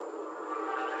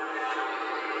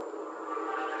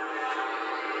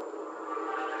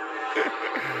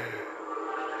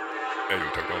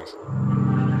oUTA goes.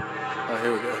 Oh,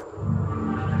 here we go.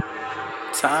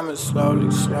 Time is slowly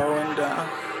slowing down.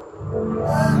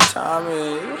 Time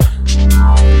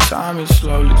is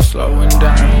slowly slowing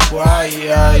down. Why,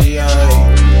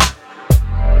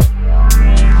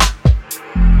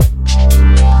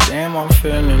 Damn, I'm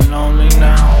feeling lonely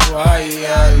now. Why,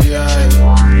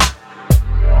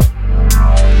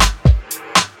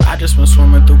 I just been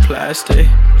swimming through plastic,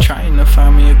 trying to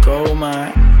find me a gold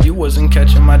mine. You wasn't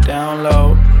catching my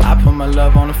download. I put my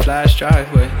love on a flash drive.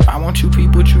 I want you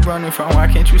people, what you running from? Why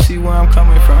can't you see where I'm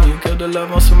coming from? You killed the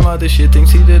love on some other shit. Things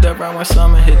heated up right when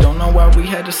summer hit. Don't know why we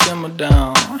had to simmer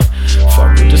down.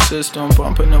 Fuck with the system,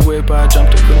 bumping the whip. I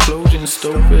jumped to conclusions,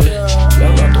 stupid.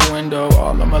 Love out the window,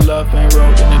 all of my love been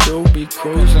rolled in the do be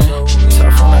cruising.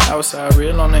 Tough on the outside,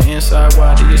 real on the inside.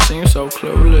 Why do you seem so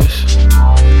clueless?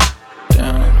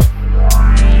 Damn.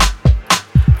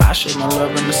 I shake my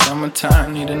love in the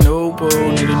summertime. Need a new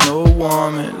boo, need a new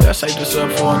woman. Let's take this up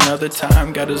for another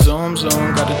time. Gotta zoom,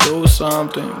 gotta do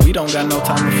something. We don't got no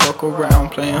time to fuck around.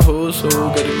 Playing who's who,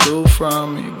 get a clue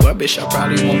from me. Boy, bitch, I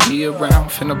probably won't be around.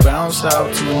 Finna bounce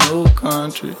out to a new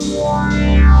country.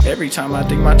 Every time I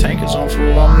think my tank is on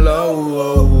full, I'm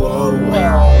low.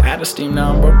 Out of steam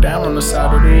now, I'm broke down on the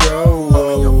side of the road.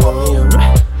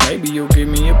 Maybe you'll give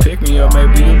me a pick me up,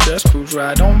 maybe you'll just cruise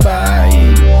right on by.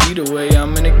 Either way,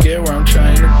 I'm in a gear where I'm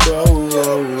trying to go.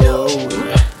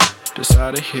 This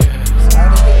out of here.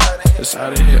 This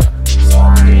out of here.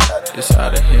 This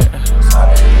out of here.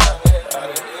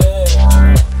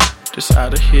 This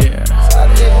out of here.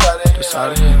 This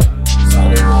out of here.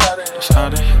 This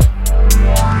out of here.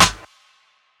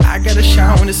 I gotta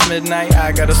shine when it's midnight,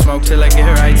 I gotta smoke till I get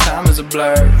right, time is a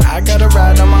blur. I gotta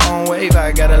ride on my own wave,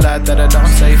 I got a lot that I don't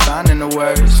say, finding the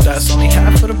words. That's only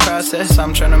half of the process,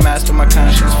 I'm trying to master my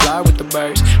conscience, fly with the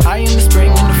birds. High in the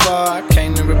spring and the fall, I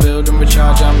came to rebuild and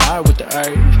recharge, I'm high with the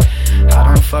earth. I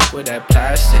don't fuck with that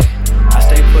plastic, I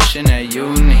stay pushing that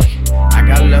unique. I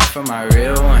got love for my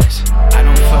real ones, I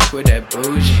don't fuck with that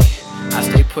bougie. I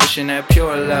stay pushing that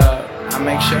pure love, I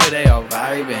make sure they all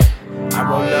vibing. I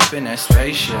roll up in that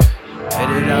spaceship,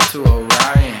 headed out to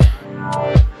Orion.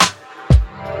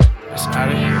 It's out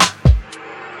of here.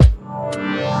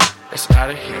 It's out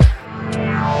of here.